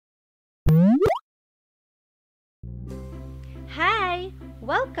Hi!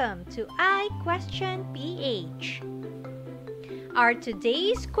 Welcome to I Question PH. Our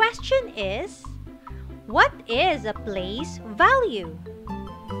today's question is, what is a place value?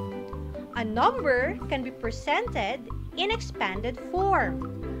 A number can be presented in expanded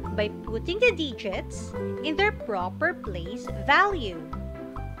form by putting the digits in their proper place value: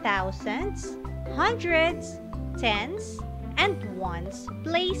 thousands, hundreds, tens, and ones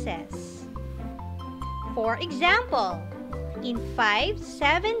places. For example, in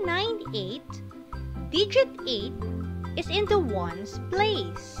 5798, digit 8 is in the ones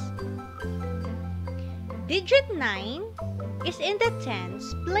place. Digit 9 is in the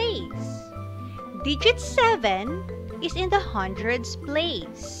tens place. Digit 7 is in the hundreds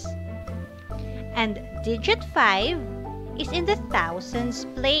place. And digit 5 is in the thousands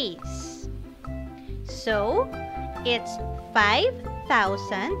place. So, it's 5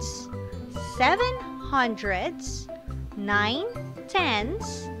 thousands, 7 hundreds, 9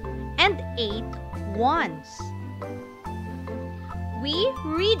 tens, and 8 ones. We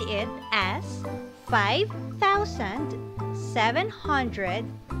read it as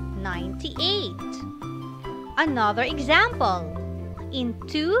 5,798. Another example. In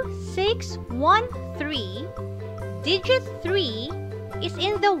 2613, digit 3 is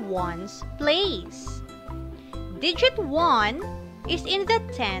in the ones place. Digit 1 is in the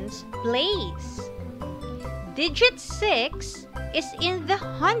tens place. Digit 6 is in the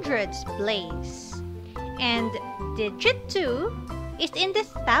hundreds place. And digit 2 is in the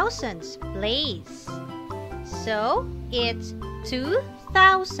thousands place. So, it's 2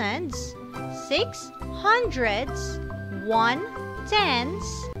 thousands, 6 hundreds, 1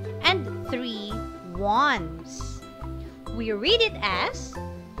 tens, and 3 ones. We read it as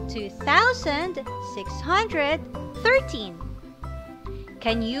 2,613.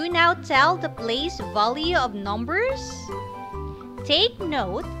 Can you now tell the place value of numbers? Take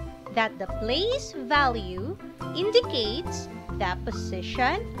note that the place value indicates the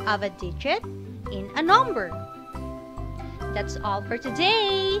position of a digit in a number. That's all for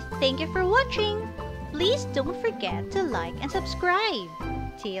today. Thank you for watching. Please don't forget to like and subscribe.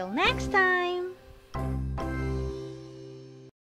 Till next time.